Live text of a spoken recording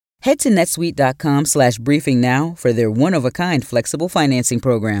Head to netsuite.com/briefing now for their one-of-a-kind flexible financing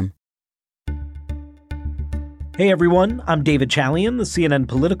program. Hey everyone, I'm David Chalian, the CNN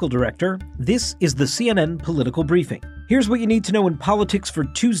political director. This is the CNN Political Briefing. Here's what you need to know in politics for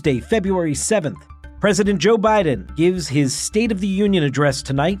Tuesday, February 7th. President Joe Biden gives his State of the Union address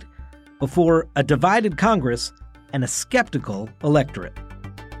tonight before a divided Congress and a skeptical electorate.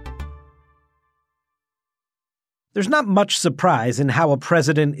 There's not much surprise in how a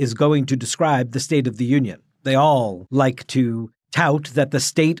president is going to describe the State of the Union. They all like to tout that the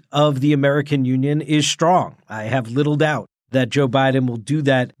state of the American Union is strong. I have little doubt that Joe Biden will do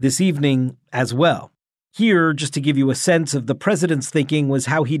that this evening as well. Here, just to give you a sense of the president's thinking, was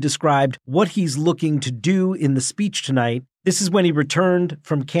how he described what he's looking to do in the speech tonight. This is when he returned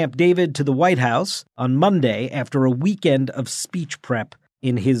from Camp David to the White House on Monday after a weekend of speech prep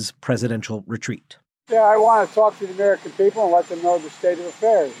in his presidential retreat. Yeah, I want to talk to the American people and let them know the state of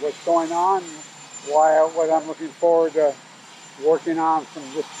affairs, what's going on, what I'm looking forward to working on from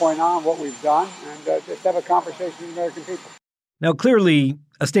this point on, what we've done, and just have a conversation with the American people. Now, clearly,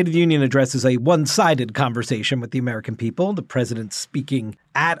 a State of the Union address is a one-sided conversation with the American people, the president speaking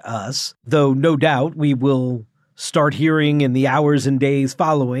at us, though no doubt we will start hearing in the hours and days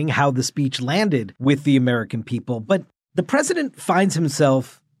following how the speech landed with the American people. But the president finds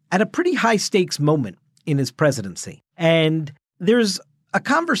himself at a pretty high-stakes moment in his presidency. And there's a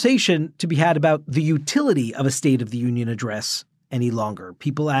conversation to be had about the utility of a State of the Union address any longer.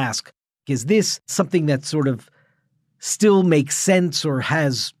 People ask, is this something that sort of still makes sense or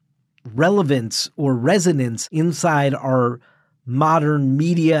has relevance or resonance inside our modern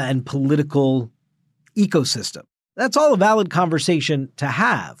media and political ecosystem? That's all a valid conversation to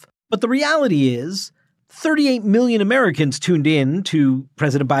have. But the reality is 38 million Americans tuned in to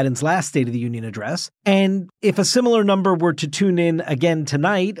President Biden's last State of the Union address. And if a similar number were to tune in again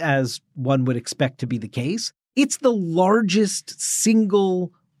tonight, as one would expect to be the case, it's the largest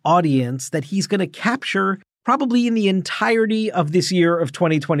single audience that he's going to capture probably in the entirety of this year of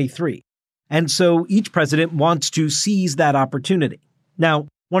 2023. And so each president wants to seize that opportunity. Now,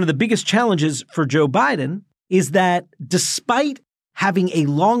 one of the biggest challenges for Joe Biden is that despite having a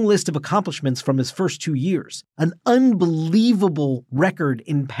long list of accomplishments from his first 2 years, an unbelievable record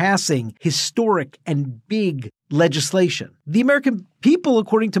in passing historic and big legislation, the American people,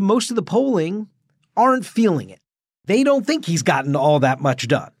 according to most of the polling, aren't feeling it. They don't think he's gotten all that much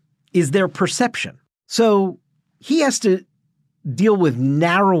done, is their perception. So he has to deal with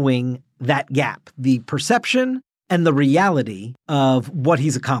narrowing that gap, the perception and the reality of what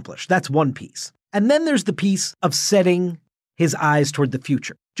he's accomplished. That's one piece. And then there's the piece of setting his eyes toward the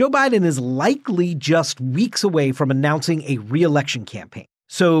future. Joe Biden is likely just weeks away from announcing a re-election campaign.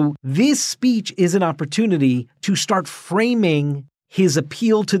 So this speech is an opportunity to start framing his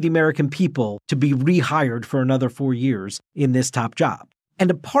appeal to the American people to be rehired for another 4 years in this top job. And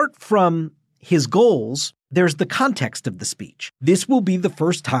apart from his goals, there's the context of the speech. This will be the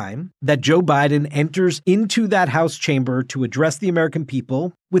first time that Joe Biden enters into that House chamber to address the American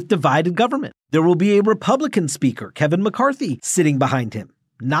people with divided government. There will be a Republican speaker, Kevin McCarthy, sitting behind him,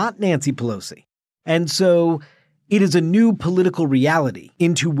 not Nancy Pelosi. And so it is a new political reality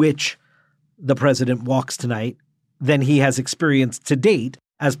into which the president walks tonight than he has experienced to date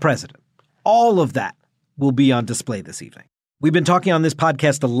as president. All of that will be on display this evening. We've been talking on this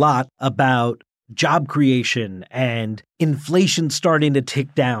podcast a lot about job creation and inflation starting to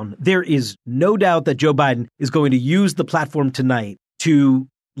tick down. There is no doubt that Joe Biden is going to use the platform tonight to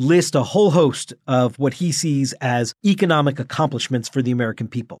list a whole host of what he sees as economic accomplishments for the American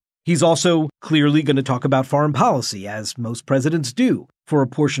people. He's also clearly going to talk about foreign policy, as most presidents do, for a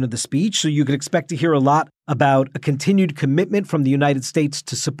portion of the speech. So you can expect to hear a lot about a continued commitment from the United States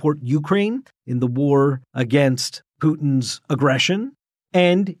to support Ukraine in the war against Putin's aggression.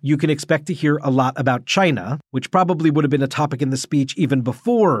 And you can expect to hear a lot about China, which probably would have been a topic in the speech even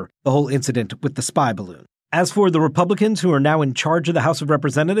before the whole incident with the spy balloon. As for the Republicans who are now in charge of the House of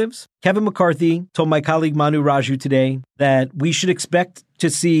Representatives, Kevin McCarthy told my colleague Manu Raju today that we should expect to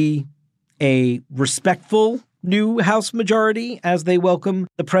see a respectful new House majority as they welcome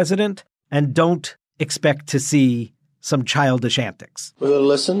the president, and don't expect to see some childish antics. We're going to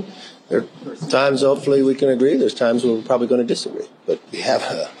listen. There are times, hopefully, we can agree. There's times we're probably going to disagree. But we have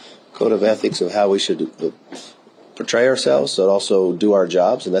a code of ethics of how we should portray ourselves, but also do our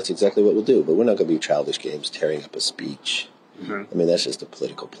jobs, and that's exactly what we'll do. But we're not going to be childish games tearing up a speech. I mean, that's just a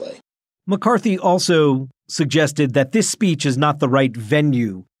political play. McCarthy also suggested that this speech is not the right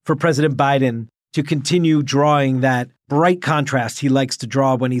venue for President Biden to continue drawing that bright contrast he likes to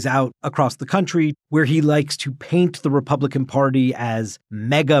draw when he's out across the country, where he likes to paint the Republican Party as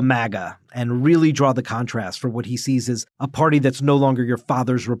mega MAGA and really draw the contrast for what he sees as a party that's no longer your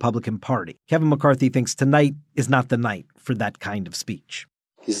father's Republican Party. Kevin McCarthy thinks tonight is not the night for that kind of speech.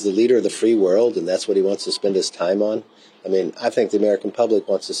 He's the leader of the free world, and that's what he wants to spend his time on. I mean, I think the American public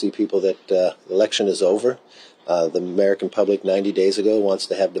wants to see people that the election is over. The American public 90 days ago wants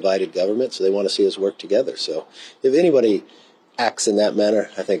to have divided government, so they want to see us work together. So if anybody acts in that manner,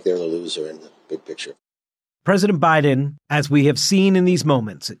 I think they're the loser in the big picture. President Biden, as we have seen in these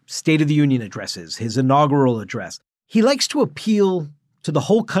moments, State of the Union addresses, his inaugural address, he likes to appeal to the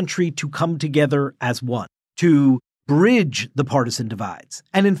whole country to come together as one, to bridge the partisan divides.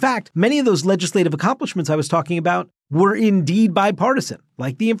 And in fact, many of those legislative accomplishments I was talking about were indeed bipartisan,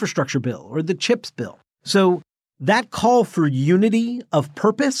 like the infrastructure bill or the CHIPS bill. So that call for unity of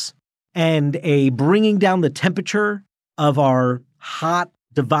purpose and a bringing down the temperature of our hot,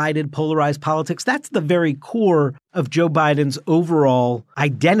 divided, polarized politics, that's the very core of Joe Biden's overall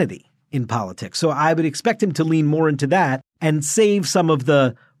identity in politics. So I would expect him to lean more into that and save some of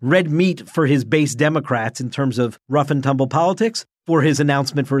the red meat for his base Democrats in terms of rough and tumble politics for his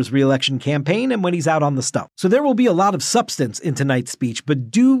announcement for his reelection campaign and when he's out on the stump. So there will be a lot of substance in tonight's speech,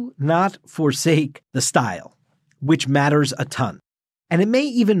 but do not forsake the style, which matters a ton. And it may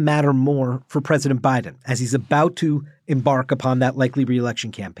even matter more for President Biden as he's about to embark upon that likely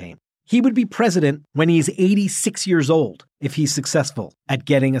reelection campaign. He would be president when he's 86 years old if he's successful at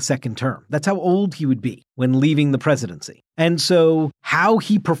getting a second term. That's how old he would be when leaving the presidency. And so how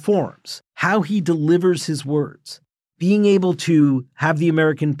he performs, how he delivers his words, being able to have the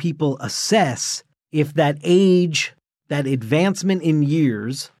American people assess if that age, that advancement in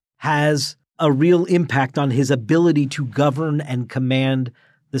years has a real impact on his ability to govern and command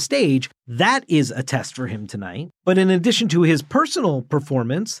the stage, that is a test for him tonight. But in addition to his personal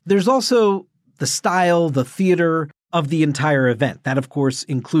performance, there's also the style, the theater of the entire event. That, of course,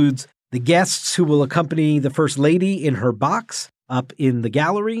 includes the guests who will accompany the First Lady in her box up in the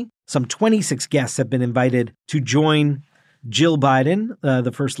gallery. Some 26 guests have been invited to join Jill Biden,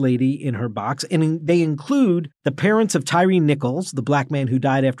 the First Lady, in her box. And they include the parents of Tyre Nichols, the black man who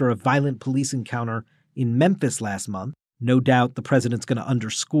died after a violent police encounter in Memphis last month. No doubt the president's going to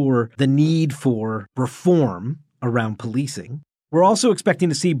underscore the need for reform around policing. We're also expecting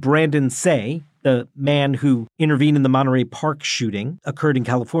to see Brandon Say, the man who intervened in the Monterey Park shooting, occurred in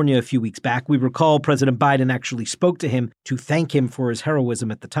California a few weeks back. We recall President Biden actually spoke to him to thank him for his heroism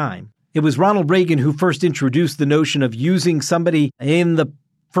at the time. It was Ronald Reagan who first introduced the notion of using somebody in the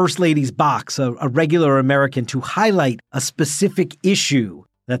First Lady's box, a regular American, to highlight a specific issue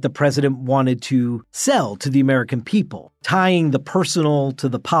that the president wanted to sell to the American people. Tying the personal to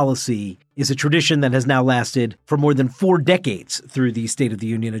the policy is a tradition that has now lasted for more than 4 decades through these State of the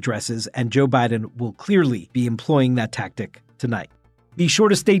Union addresses, and Joe Biden will clearly be employing that tactic tonight. Be sure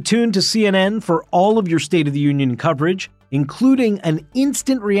to stay tuned to CNN for all of your State of the Union coverage, including an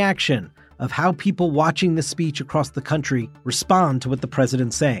instant reaction of how people watching this speech across the country respond to what the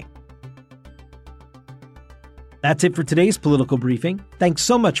president's saying. That's it for today's political briefing. Thanks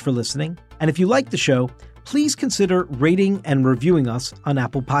so much for listening. And if you like the show, please consider rating and reviewing us on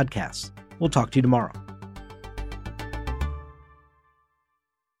Apple Podcasts. We'll talk to you tomorrow.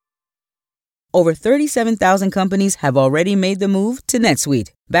 Over 37,000 companies have already made the move to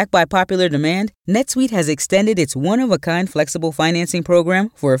NetSuite. Backed by popular demand, NetSuite has extended its one-of-a-kind flexible financing program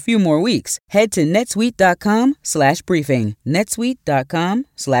for a few more weeks. Head to netsuite.com/briefing.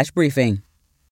 netsuite.com/briefing.